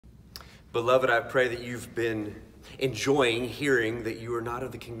Beloved, I pray that you've been enjoying hearing that you are not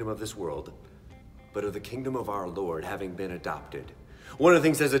of the kingdom of this world, but of the kingdom of our Lord, having been adopted. One of the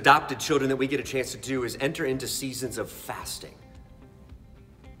things as adopted children that we get a chance to do is enter into seasons of fasting.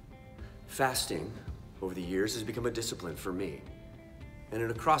 Fasting, over the years, has become a discipline for me. And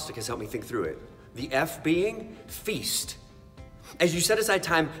an acrostic has helped me think through it. The F being feast. As you set aside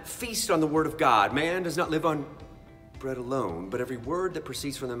time, feast on the word of God. Man does not live on bread alone, but every word that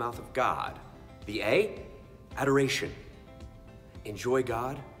proceeds from the mouth of God. The A, adoration. Enjoy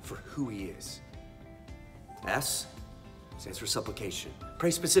God for who he is. S stands for supplication. Pray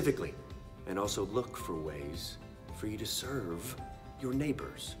specifically, and also look for ways for you to serve your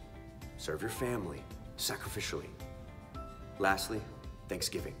neighbors. Serve your family sacrificially. Lastly,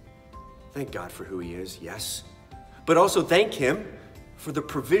 thanksgiving. Thank God for who he is, yes, but also thank him for the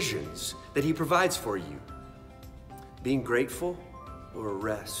provisions that he provides for you. Being grateful will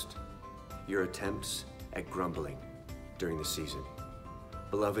arrest your attempts at grumbling during the season.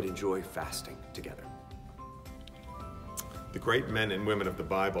 Beloved, enjoy fasting together. The great men and women of the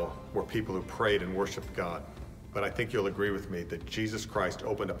Bible were people who prayed and worshiped God. But I think you'll agree with me that Jesus Christ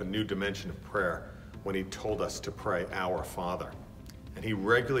opened up a new dimension of prayer when he told us to pray, Our Father. And he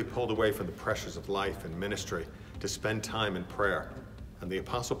regularly pulled away from the pressures of life and ministry to spend time in prayer. And the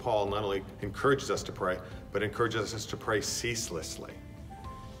Apostle Paul not only encourages us to pray, but encourages us to pray ceaselessly.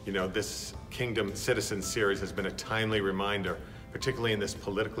 You know, this Kingdom Citizens series has been a timely reminder, particularly in this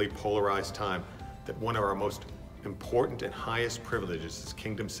politically polarized time, that one of our most important and highest privileges as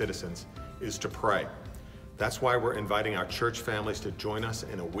Kingdom citizens is to pray. That's why we're inviting our church families to join us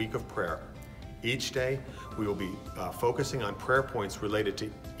in a week of prayer. Each day, we will be focusing on prayer points related to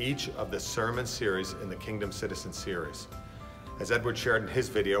each of the sermon series in the Kingdom Citizens series. As Edward shared in his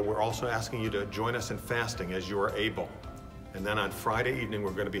video, we're also asking you to join us in fasting as you are able. And then on Friday evening,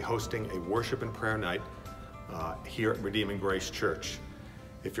 we're going to be hosting a worship and prayer night here at Redeeming Grace Church.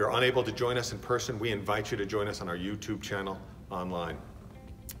 If you're unable to join us in person, we invite you to join us on our YouTube channel online.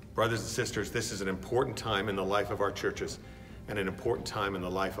 Brothers and sisters, this is an important time in the life of our churches and an important time in the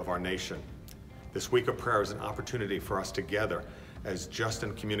life of our nation. This week of prayer is an opportunity for us together, as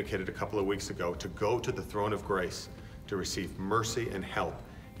Justin communicated a couple of weeks ago, to go to the throne of grace to receive mercy and help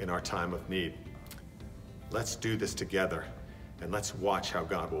in our time of need. Let's do this together, and let's watch how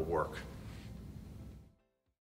God will work.